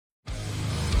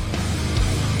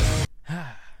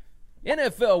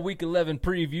NFL Week 11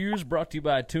 previews brought to you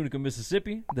by Tunica,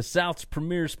 Mississippi, the South's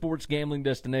premier sports gambling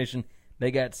destination.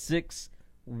 They got 6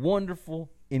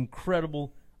 wonderful,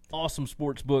 incredible, awesome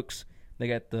sports books. They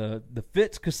got the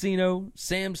Fitz Casino,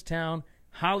 Sam's Town,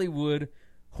 Hollywood,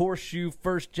 Horseshoe,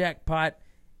 First Jackpot,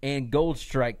 and Gold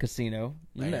Strike Casino.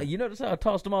 You notice how I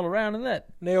tossed them all around in that?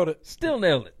 Nailed it. Still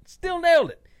nailed it. Still nailed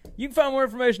it. You can find more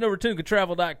information over at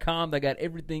tunicatravel.com. They got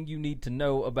everything you need to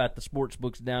know about the sports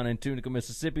books down in Tunica,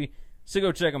 Mississippi. So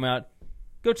go check them out.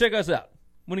 Go check us out.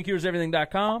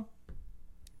 WinningCuresEverything.com.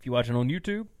 If you're watching on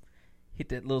YouTube, hit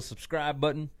that little subscribe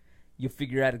button. You'll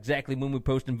figure out exactly when we're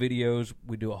posting videos.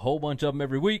 We do a whole bunch of them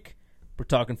every week. We're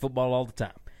talking football all the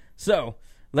time. So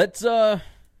let's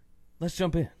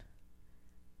jump in.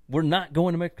 We're not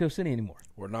going to Mexico City anymore.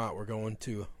 We're not. We're going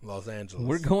to Los Angeles.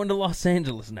 We're going to Los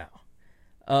Angeles now.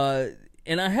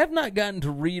 And I have not gotten to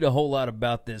read a whole lot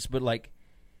about this, but like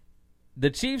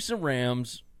the Chiefs and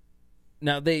Rams.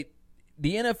 Now, the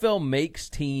NFL makes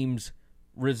teams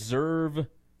reserve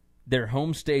their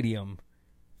home stadium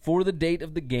for the date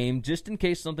of the game just in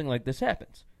case something like this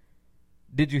happens.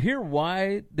 Did you hear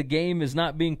why the game is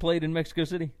not being played in Mexico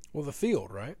City? Well, the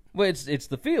field, right? Well, it's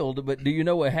the field, but do you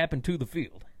know what happened to the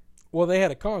field? Well, they had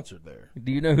a concert there.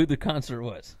 Do you know who the concert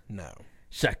was? No.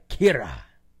 Shakira.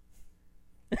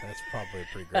 That's probably a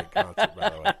pretty great concert, by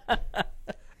the way.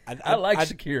 I like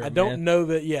Shakira. I don't know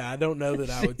that. Yeah, I don't know that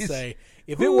I would say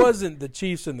if it wasn't the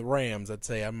Chiefs and the Rams, I'd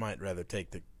say I might rather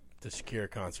take the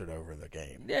Shakira concert over the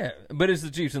game. Yeah, but it's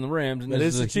the Chiefs and the Rams, and but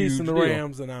this it's is the Chiefs and the deal.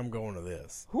 Rams, and I'm going to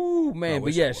this. Ooh, man,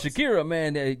 but yeah, Shakira,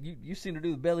 man, you seen her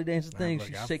do the belly dancing thing? Look,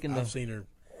 She's I've shaking. I've seen her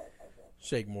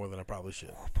shake more than I probably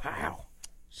should. Wow,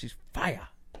 she's fire.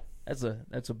 That's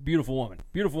a beautiful woman.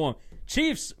 Beautiful woman.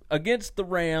 Chiefs against the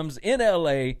Rams in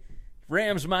L.A.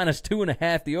 Rams minus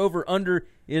 2.5. The over-under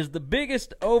is the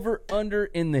biggest over-under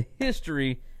in the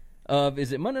history of,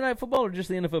 is it Monday Night Football or just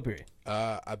the NFL period?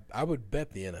 I would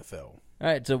bet the NFL. All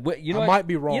right, so you know I might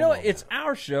be wrong. You know what? It's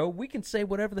our show. We can say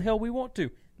whatever the hell we want to.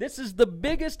 This is the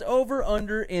biggest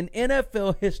over-under in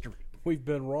NFL history. We've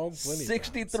been wrong plenty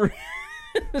 63.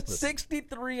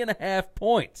 63.5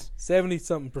 points.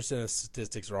 70-something% of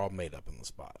statistics are all made up in the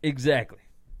spot. Exactly.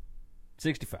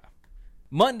 65.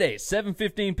 Monday,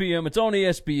 7:15 p.m. It's on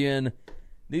ESPN.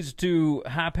 These are 2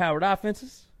 high-powered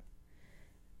offenses,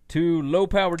 2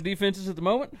 low-powered defenses at the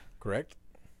moment. Correct.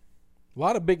 A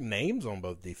lot of big names on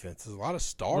both defenses. A lot of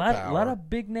star power. A lot of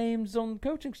big names on the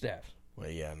coaching staff. Well,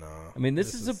 yeah, no. I mean,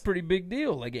 this is a pretty big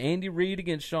deal. Like Andy Reid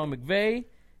against Sean McVay.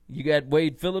 You got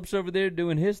Wade Phillips over there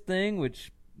doing his thing,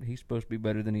 which he's supposed to be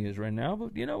better than he is right now.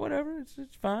 But, whatever.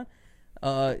 It's fine.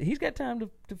 He's got time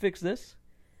to fix this.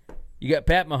 You got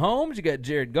Pat Mahomes. You got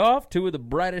Jared Goff, 2 of the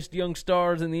brightest young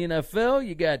stars in the NFL.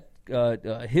 You got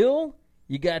Hill.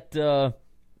 You got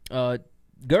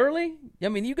Gurley. I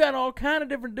mean, you got all kind of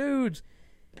different dudes.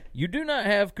 You do not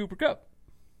have Cooper Kupp.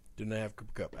 Do not have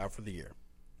Cooper Kupp out for the year.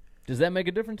 Does that make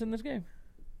a difference in this game?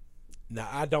 No,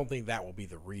 I don't think that will be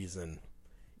the reason.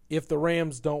 If the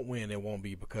Rams don't win, it won't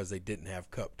be because they didn't have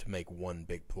Kupp to make one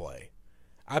big play.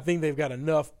 I think they've got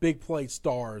enough big play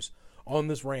stars on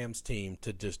this Rams team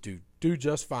to just do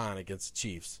just fine against the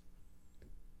Chiefs.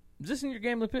 Is this in your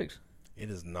game of the picks?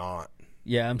 It is not.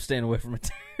 Yeah, I'm staying away from it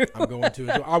too. I'm going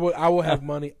to. I will have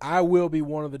money. I will be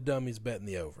one of the dummies betting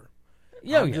the over.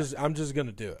 I'm just going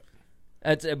to do it.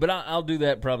 That's it, but I'll do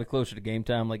that probably closer to game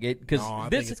time, like it because I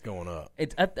think it's going up.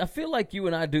 I feel like you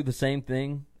and I do the same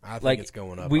thing. I think it's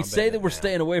going up. We say that we're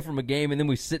staying away from a game, and then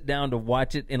we sit down to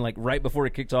watch it, and like right before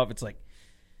it kicks off, it's like,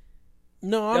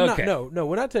 no, I'm not. No.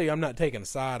 When I tell you I'm not taking a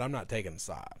side, I'm not taking a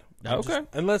side. Okay.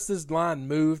 Unless this line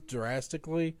moved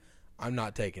drastically, I'm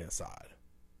not taking a side.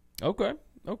 Okay.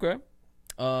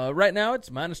 Right now it's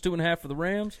minus 2.5 for the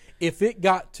Rams. If it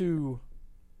got to,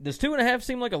 does 2.5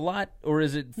 seem like a lot, or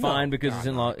is it fine because it's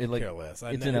in care less.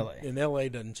 It's in LA. In LA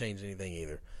doesn't change anything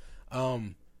either.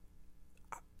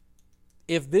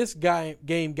 If this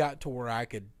game got to where I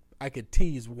could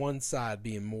tease one side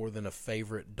being more than a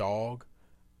favorite dog.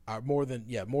 More than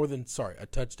a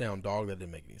touchdown dog. That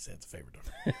didn't make any sense. A favorite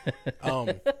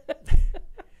dog.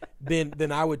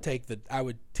 Then I would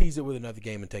tease it with another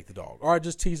game and take the dog, or I'd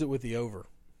just tease it with the over.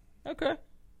 Okay,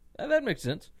 that makes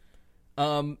sense.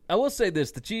 I will say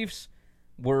this: the Chiefs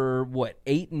were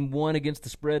 8-1 against the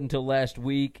spread until last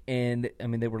week, and I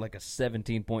mean they were like a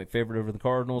 17-point favorite over the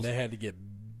Cardinals. They had to get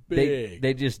big.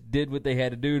 They just did what they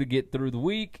had to do to get through the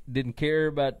week. Didn't care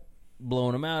about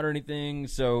blowing them out or anything,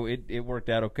 so it worked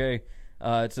out okay.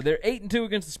 So they're 8-2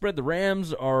 against the spread. The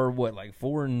Rams are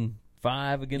 4-5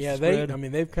 against the spread.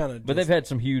 They've kind of, but they've had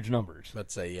some huge numbers.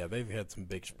 Let's say, they've had some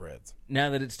big spreads.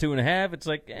 Now that it's 2.5, it's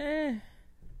like,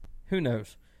 who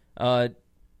knows?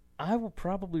 I will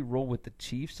probably roll with the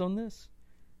Chiefs on this.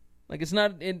 Like, it's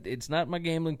not my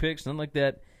gambling picks, nothing like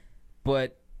that.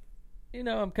 But,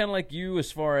 I'm kind of like you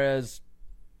as far as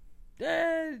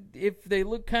if they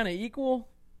look kind of equal,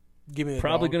 Give me the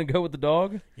probably dog. going to go with the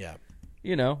dog. Yeah.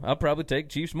 I'll probably take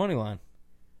Chiefs money line.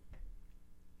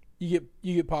 You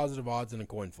get positive odds in a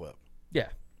coin flip. Yeah,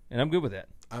 and I'm good with that.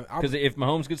 Because I if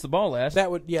Mahomes gets the ball last, that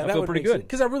would I feel pretty good.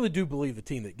 Because I really do believe the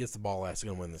team that gets the ball last is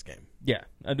going to win this game. Yeah,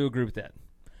 I do agree with that.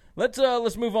 Let's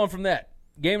move on from that.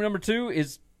 Game number 2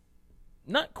 is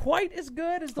not quite as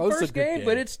good as the first game,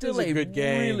 but it's still a good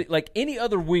game. Really, like any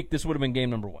other week, this would have been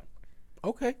game number 1.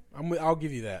 Okay, I'll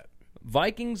give you that.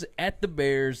 Vikings at the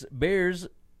Bears. Bears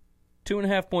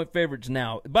 2.5-point favorites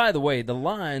now. By the way, the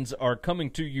lines are coming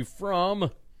to you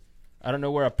from, I don't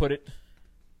know where I put it.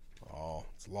 Oh,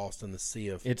 it's lost in the sea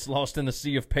of. It's lost in the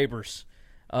sea of papers.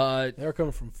 They're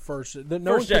coming from first. No First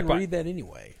one can jackpot. read that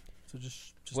anyway. So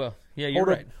just Well, yeah, you're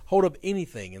right. Hold up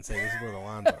anything and say this is where the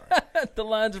lines are. The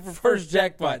lines are for First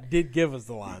jackpot did give us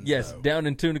the lines. Yes, though. down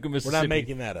in Tunica, We're Mississippi. not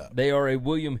making that up. They are a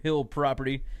William Hill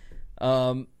property.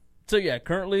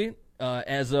 Currently,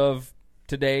 as of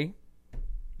today,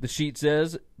 the sheet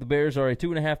says the Bears are a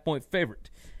 2.5-point favorite.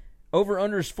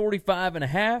 Over/under is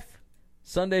 45.5.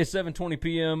 Sunday, 7:20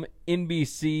 p.m.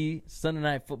 NBC Sunday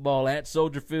Night Football at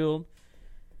Soldier Field.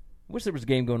 Wish there was a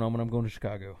game going on when I'm going to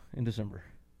Chicago in December.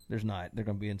 There's not. They're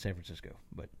going to be in San Francisco.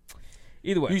 But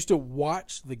either way, We used to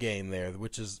watch the game there,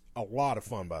 which is a lot of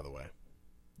fun, by the way.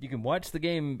 you can watch the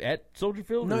game at Soldier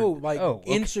Field. No,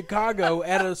 in Chicago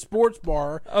at a sports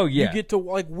bar. Oh, yeah. You get to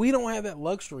we don't have that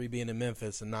luxury being in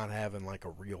Memphis and not having like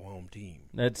a real home team.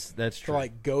 That's To true.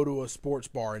 go to a sports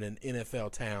bar in an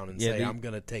NFL town and say I'm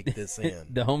going to take this in.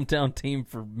 The hometown team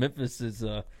for Memphis is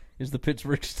the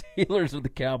Pittsburgh Steelers or the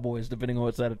Cowboys, depending on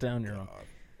what side of town you're on.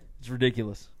 It's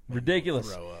ridiculous.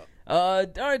 Ridiculous. Throw up.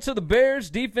 All right, so the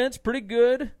Bears defense pretty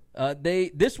good.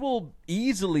 This will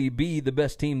easily be the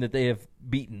best team that they have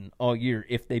beaten all year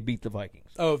if they beat the Vikings.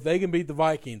 Oh, if they can beat the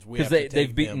Vikings, we have Because to take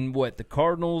they've beaten them. the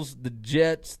Cardinals, the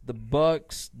Jets, the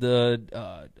Bucks,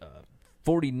 the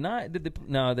 49.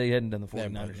 No, they hadn't done the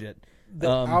 49ers yet.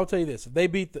 I'll tell you this: if they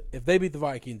beat the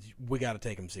Vikings, we got to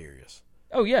take them serious.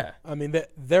 Oh yeah, I mean,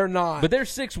 they're not. but their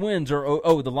 6 wins are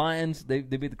the Lions. They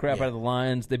beat the crap out of the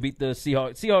Lions. They beat the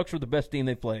Seahawks. Seahawks were the best team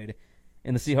they played,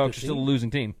 and the Seahawks are still a losing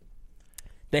team.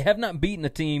 They have not beaten a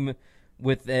team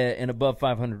with an above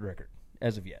 500 record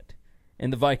as of yet,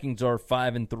 and the Vikings are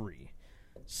 5-3.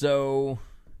 So,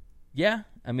 yeah,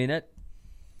 I mean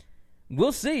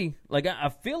we'll see. Like I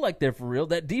feel like they're for real.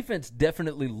 That defense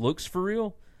definitely looks for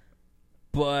real,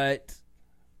 but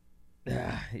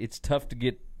it's tough to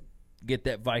get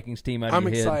that Vikings team out of I'm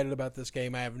your head. excited about this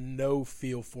game. I have no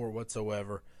feel for it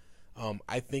whatsoever.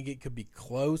 I think it could be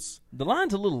close. The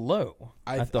line's a little low.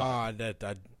 I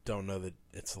don't know that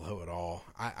it's low at all.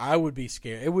 I would be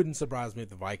scared. It wouldn't surprise me if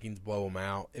the Vikings blow them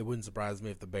out. It wouldn't surprise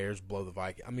me if the Bears blow the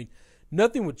Vikings. I mean,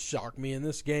 nothing would shock me in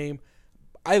this game.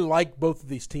 I like both of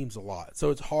these teams a lot, so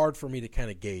it's hard for me to kind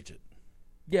of gauge it.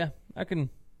 Yeah,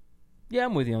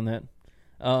 I'm with you on that.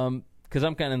 Because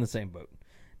I'm kind of in the same boat.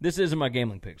 This isn't my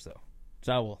gambling picks, though.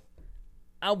 So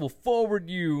I will forward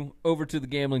you over to the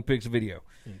gambling picks video.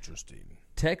 Interesting.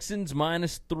 Texans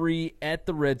 -3 at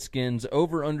the Redskins.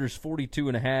 Over/unders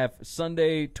 42.5.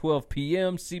 Sunday, 12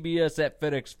 p.m. CBS at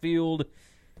FedEx Field.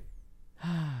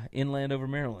 Inland over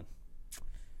Maryland.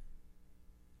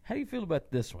 How do you feel about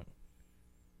this one?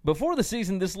 Before the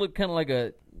season, this looked kind of like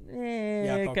a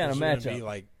I thought kind of this was gonna matchup. be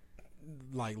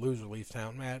like loser leaves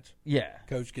town match. Yeah.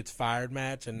 Coach gets fired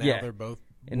match, and now Yeah. they're both.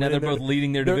 And now they're both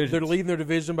leading their divisions. They're leading their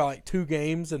division by 2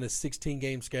 games in a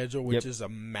 16-game schedule, which Yep. is a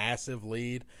massive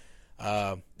lead.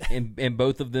 And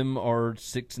both of them are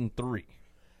 6-3.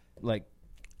 Like,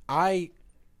 I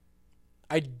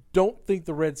don't think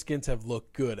the Redskins have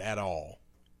looked good at all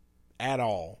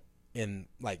in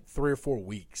 3 or 4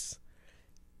 weeks.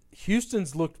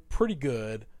 Houston's looked pretty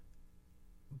good,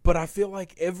 but I feel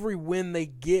like every win they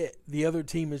get, the other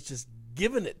team is just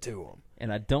giving it to them.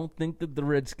 and I don't think that the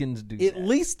Redskins do At that.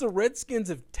 least the Redskins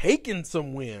have taken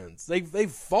some wins.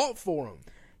 They've fought for them.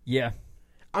 Yeah.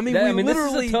 I mean, This is a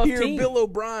literally tough hear team. Bill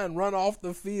O'Brien run off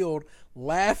the field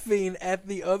laughing at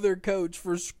the other coach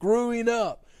for screwing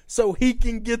up so he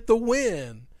can get the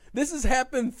win. This has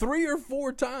happened 3 or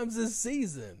 4 times this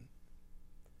season.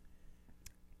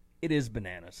 It is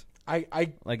bananas. I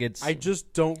It's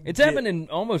just don't. It's happened in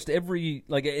almost every,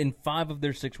 in 5 of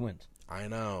their 6 wins, I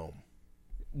know.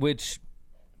 which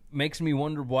makes me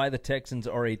wonder why the Texans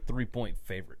are a 3-point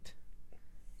favorite.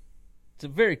 It's a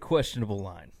very questionable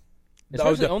line,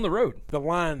 especially on the road. The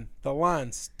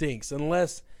line stinks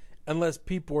unless unless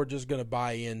people are just going to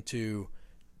buy into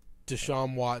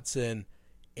Deshaun Watson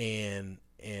and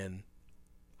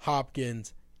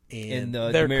Hopkins and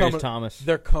Demaryius Thomas.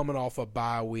 They're coming off a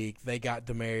bye week. They got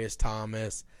Demaryius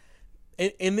Thomas.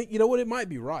 And you know what? It might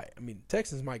be right. I mean,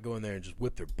 Texans might go in there and just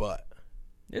whip their butt.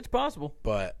 It's possible.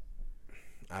 But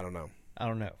I don't know.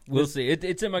 We'll see.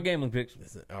 It's in my gambling picks.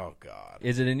 Oh, God.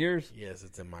 Is it in yours? Yes,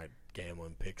 it's in my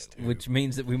gambling picks, too. Which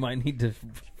means that we might need to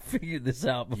figure this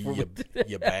out before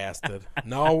you bastard.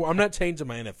 No, I'm not changing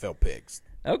my NFL picks.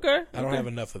 Okay. I don't have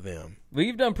enough of them. Well,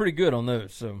 you've done pretty good on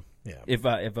those, so yeah. If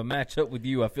I match up with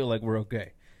you, I feel like we're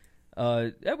okay.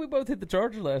 We both hit the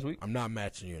Chargers last week. I'm not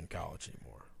matching you in college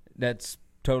anymore. That's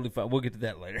totally fine. We'll get to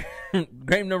that later.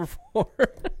 Game number 4.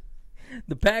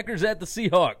 The Packers at the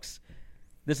Seahawks.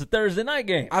 This is a Thursday night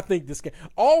game. I think this game,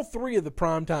 all 3 of the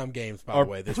primetime games, by the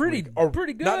way, this week are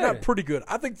pretty good. Not pretty good.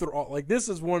 I think they're all like, this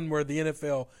is one where the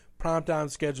NFL primetime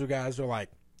schedule guys are like,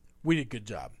 we did a good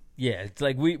job. Yeah, it's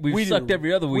like we sucked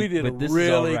every other week. We did but a this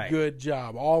really is all right. good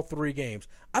job. All 3 games.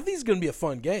 I think it's going to be a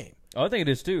fun game. Oh, I think it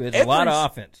is too. It's a lot of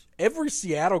offense. Every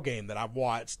Seattle game that I've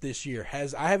watched this year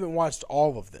I haven't watched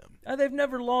all of them. They've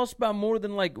never lost by more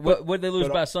than what did they lose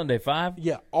by Sunday? 5?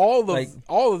 Yeah, all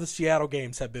of the Seattle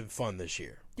games have been fun this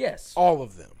year. Yes, all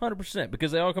of them, 100%,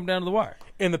 because they all come down to the wire.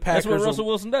 And the Packers, that's what Russell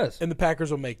Wilson does. And the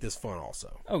Packers will make this fun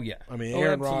also. Oh yeah, I mean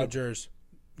Aaron Rodgers.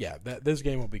 Yeah, this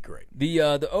game will be great. The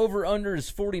over under is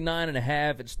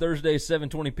 49.5. It's Thursday,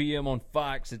 7:20 p.m. on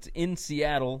Fox. It's in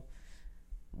Seattle.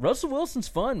 Russell Wilson's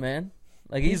fun, man.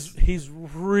 Like he's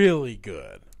really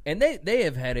good. And they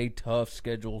have had a tough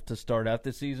schedule to start out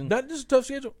this season. Not just a tough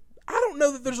schedule. I don't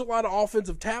know that there's a lot of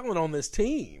offensive talent on this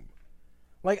team.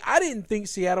 Like, I didn't think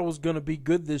Seattle was going to be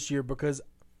good this year because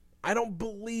I don't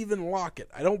believe in Lockett.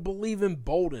 I don't believe in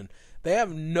Bolden. They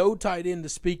have no tight end to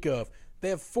speak of. They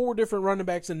have 4 different running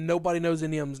backs, and nobody knows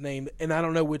any of them's name, and I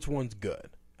don't know which one's good.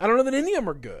 I don't know that any of them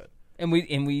are good. And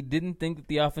we didn't think that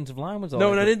the offensive line was all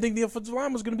No, and I didn't think the offensive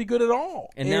line was going to be good at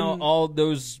all. And now all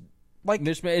those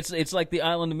it's like the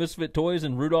island of misfit toys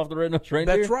and Rudolph the Red-Nosed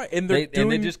Reindeer. That's right. And they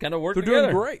just kind of work together. together.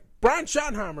 They're doing great. Brian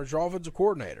Schottenheimer's your offensive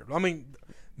coordinator. I mean,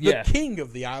 the king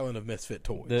of the island of misfit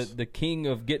toys. The king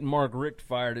of getting Mark Richt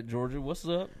fired at Georgia. What's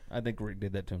up? I think Richt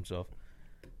did that to himself.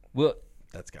 Well,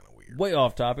 that's kind of weird. Way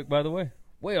off topic, by the way.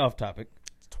 Way off topic.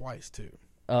 It's twice, too.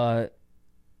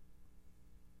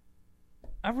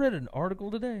 I read an article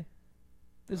today.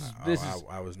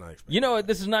 I was not expecting. You know what?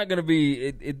 This is not going to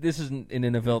be. This isn't an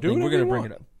NFL thing. We're going to bring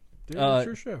it up. It's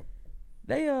your show.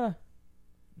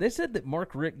 They said that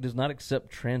Mark Richt does not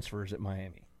accept transfers at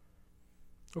Miami.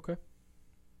 Okay.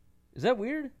 Is that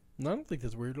weird? No, I don't think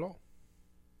that's weird at all.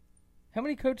 How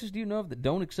many coaches do you know of that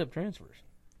don't accept transfers?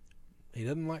 He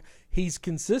doesn't like. He's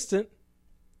consistent.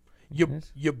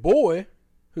 Your boy,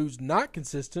 who's not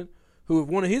consistent, who if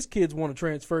one of his kids want to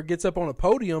transfer, gets up on a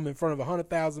podium in front of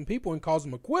 100,000 people and calls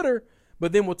him a quitter,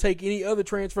 but then will take any other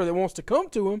transfer that wants to come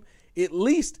to him. At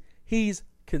least he's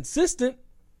consistent,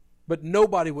 but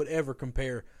nobody would ever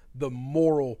compare the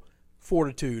moral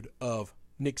fortitude of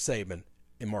Nick Saban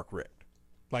and Mark Richt.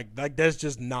 Like that's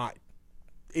just not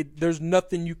it. There's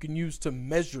nothing you can use to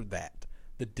measure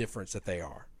the difference that they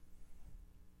are.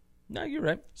 No, you're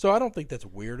right. So I don't think that's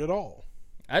weird at all.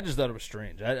 I just thought it was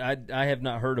strange. I have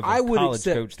not heard of a college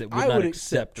coach that would not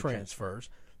accept transfers.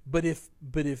 But if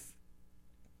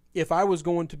I was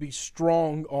going to be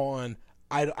strong on,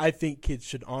 I think kids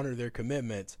should honor their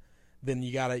commitments. Then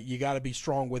you gotta be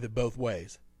strong with it both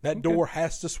ways. That door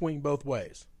has to swing both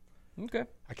ways. Okay.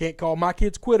 I can't call my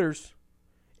kids quitters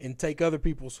and take other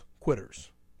people's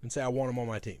quitters and say I want them on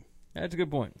my team. That's a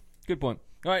good point. Good point.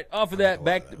 All right, off of that,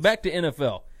 back to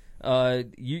NFL.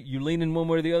 You leaning one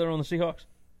way or the other on the Seahawks?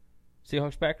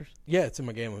 Seahawks Packers? Yeah, it's in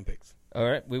my gambling picks. All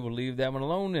right, we will leave that one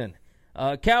alone then.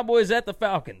 Cowboys at the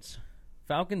Falcons.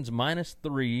 Falcons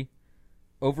 -3.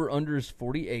 Over under is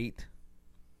 48.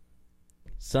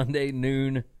 Sunday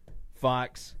noon,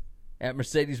 Fox at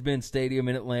Mercedes-Benz Stadium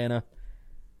in Atlanta.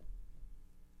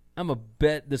 I'm a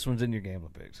bet this one's in your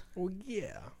gambling picks. Well,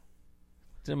 yeah.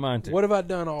 It's in mine too. What have I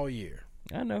done all year?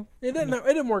 I know. It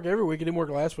didn't work every week. It didn't work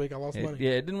last week. I lost money.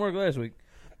 Yeah, it didn't work last week.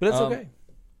 But that's okay.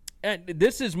 And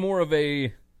this is more of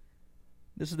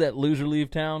this is that loser leave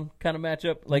town kind of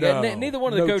matchup. Like neither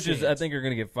one of the coaches chance. I think are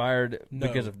going to get fired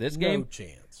because of this game. No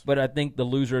chance. But I think the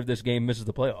loser of this game misses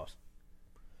the playoffs.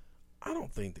 I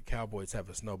don't think the Cowboys have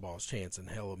a snowball's chance in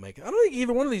hell of making. I don't think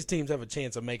either one of these teams have a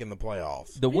chance of making the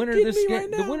playoffs. The winner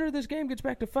of this game gets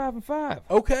back to 5-5.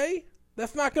 Okay,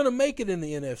 that's not going to make it in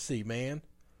the NFC, man.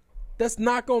 That's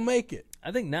not going to make it.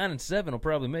 I think 9-7 will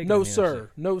probably make it. No, sir.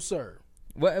 No, sir.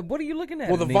 What are you looking at?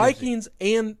 Well, the in the Vikings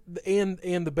and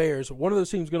the Bears, one of those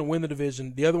teams is going to win the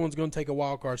division. The other one's going to take a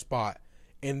wild card spot,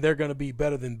 and they're going to be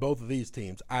better than both of these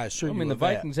teams. I assure you. I mean, the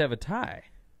Vikings have a tie.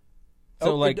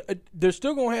 So, they're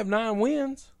still going to have 9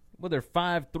 wins. Well, they're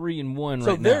 5-3-1 right now.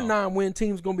 So their 9-win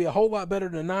team is going to be a whole lot better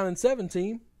than a 9-7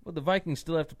 team. Well, the Vikings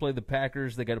still have to play the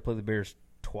Packers. They got to play the Bears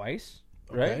twice,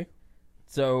 right? Okay.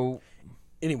 So,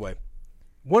 anyway,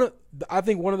 I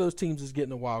think one of those teams is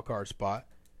getting a wild card spot,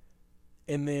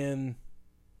 and then,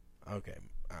 okay.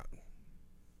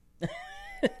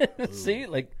 See,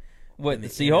 like what the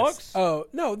Seahawks? Oh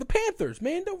no, the Panthers,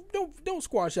 man! Don't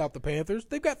squash out the Panthers.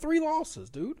 They've got 3 losses,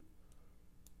 dude.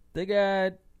 They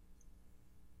got.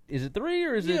 Is it 3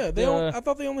 or is it? Yeah, I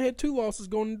thought they only had 2 losses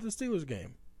going into the Steelers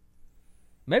game.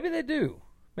 Maybe they do.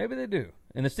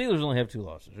 And the Steelers only have 2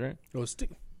 losses, right? No,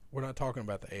 we're not talking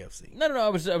about the AFC. No. I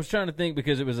was trying to think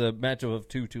because it was a matchup of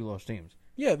 2 2-loss teams.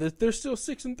 Yeah, they're still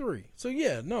 6-3. So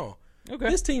yeah, no. Okay.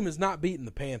 This team is not beating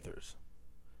the Panthers,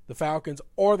 the Falcons,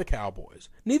 or the Cowboys.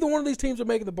 Neither one of these teams are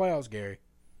making the playoffs, Gary.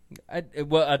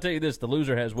 Well, I'll tell you this: the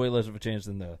loser has way less of a chance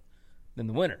than the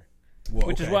winner, Well,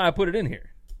 which is okay. why I put it in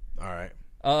here. All right.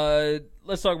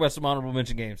 Let's talk about some honorable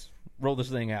mention games. Roll this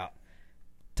thing out.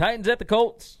 Titans at the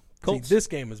Colts. See, this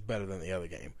game is better than the other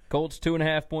game. Colts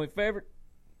 2.5-point favorite.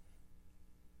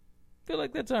 Feel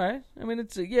like that's all right. I mean,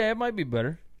 it might be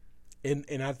better.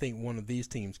 And I think one of these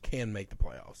teams can make the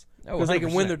playoffs Oh, because they can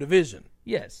 100%. win their division.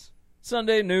 Yes.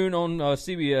 Sunday noon on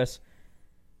CBS.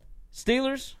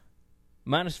 Steelers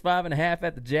 -5.5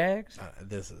 at the Jags.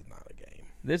 This is not a game.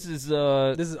 This is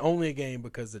only a game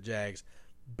because the Jags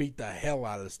beat the hell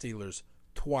out of the Steelers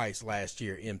twice last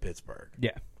year in Pittsburgh.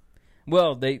 Yeah.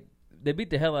 Well, they beat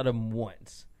the hell out of them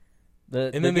once. The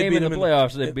then they game beat in the them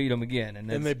playoffs, they beat them again, and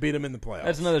they beat them in the playoffs.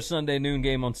 That's another Sunday noon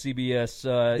game on CBS.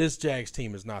 This Jags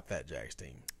team is not that Jags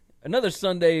team. Another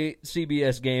Sunday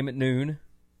CBS game at noon.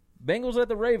 Bengals at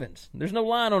the Ravens. There's no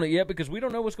line on it yet because we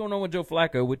don't know what's going on with Joe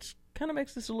Flacco, which kind of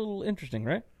makes this a little interesting,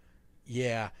 right?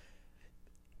 Yeah.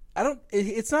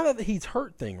 It's not that he's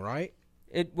hurt thing, right?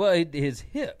 His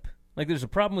hip. Like there's a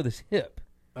problem with his hip.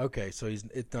 Okay, so it's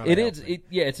not.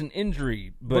 It's an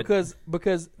injury, but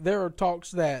because there are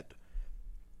talks that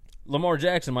Lamar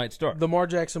Jackson might start. Lamar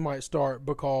Jackson might start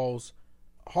because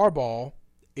Harbaugh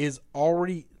is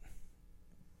already.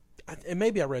 And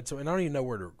maybe I read so, and I don't even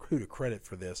know who to credit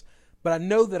for this, but I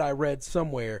know that I read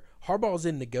somewhere Harbaugh's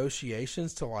in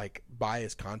negotiations to like buy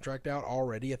his contract out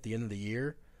already at the end of the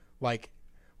year. Like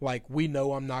we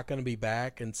know I'm not going to be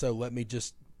back, and so let me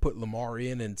just put Lamar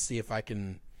in and see if I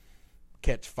can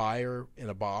catch fire in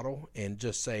a bottle and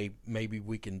just say maybe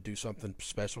we can do something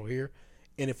special here.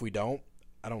 And if we don't,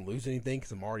 I don't lose anything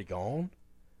because I'm already gone.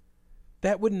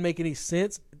 That wouldn't make any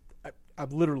sense. I'm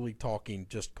literally talking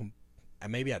just.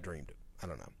 Maybe I dreamed it. I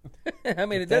don't know. I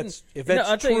mean, if that's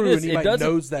true, and anybody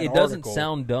knows that it doesn't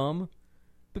sound dumb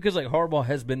because like Harbaugh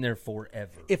has been there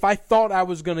forever. If I thought I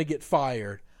was going to get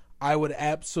fired, I would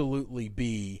absolutely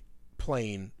be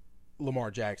playing Lamar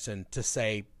Jackson to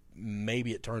say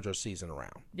maybe it turns our season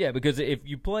around. Yeah, because if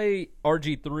you play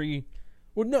RG3,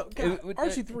 well, no,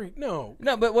 RG3, no.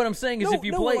 No, but what I'm saying is if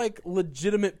you play like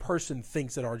legitimate person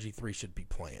thinks that RG3 should be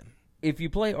playing. If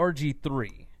you play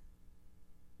RG3.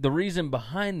 The reason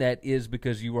behind that is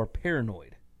because you are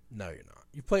paranoid. No, you're not.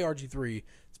 You play RG3,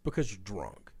 it's because you're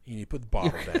drunk. You need to put the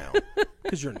bottle down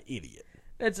because you're an idiot.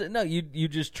 You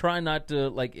just try not to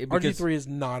like. RG3 is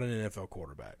not an NFL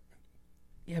quarterback.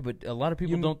 Yeah, but a lot of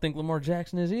people don't think Lamar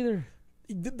Jackson is either.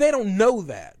 They don't know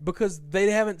that because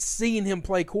they haven't seen him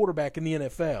play quarterback in the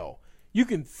NFL. You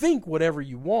can think whatever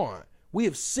you want. We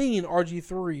have seen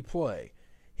RG3 play.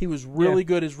 He was really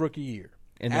good his rookie year.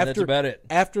 And that's about it.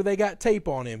 After they got tape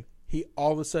on him, he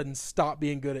all of a sudden stopped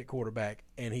being good at quarterback,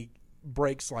 and he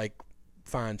breaks like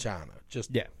fine china.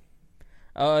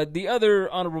 The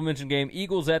other honorable mention game,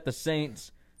 Eagles at the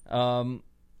Saints. I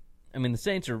mean, the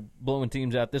Saints are blowing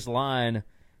teams out. This line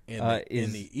and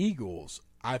the Eagles,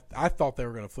 I thought they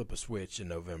were going to flip a switch in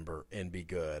November and be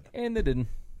good, and they didn't.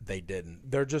 They didn't.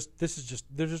 They're just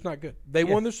not good. They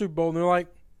won the Super Bowl, and they're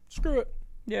like, screw it.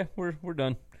 Yeah, we're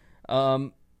done.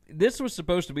 This was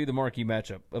supposed to be the marquee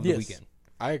matchup of the weekend.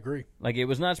 I agree. Like, it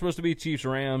was not supposed to be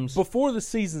Chiefs-Rams. Before the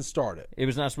season started. It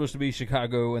was not supposed to be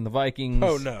Chicago and the Vikings.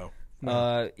 Oh,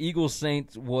 no.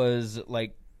 Eagles-Saints was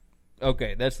like,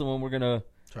 okay, that's the one we're going to,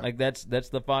 like, that's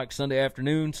the Fox Sunday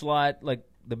afternoon slot, like,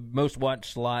 the most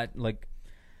watched slot. Like,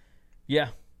 yeah.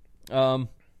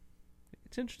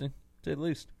 It's interesting, to say the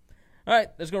least. All right,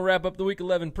 that's going to wrap up the Week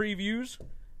 11 previews.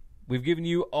 We've given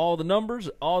you all the numbers,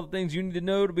 all the things you need to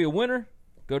know to be a winner.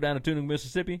 Go down to Tunica,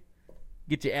 Mississippi.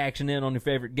 Get your action in on your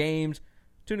favorite games.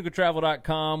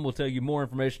 TunicaTravel.com will tell you more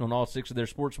information on all 6 of their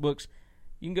sports books.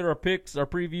 You can get our picks, our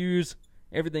previews,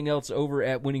 everything else over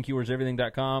at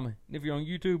winningcureseverything.com. And if you're on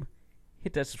YouTube,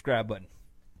 hit that subscribe button.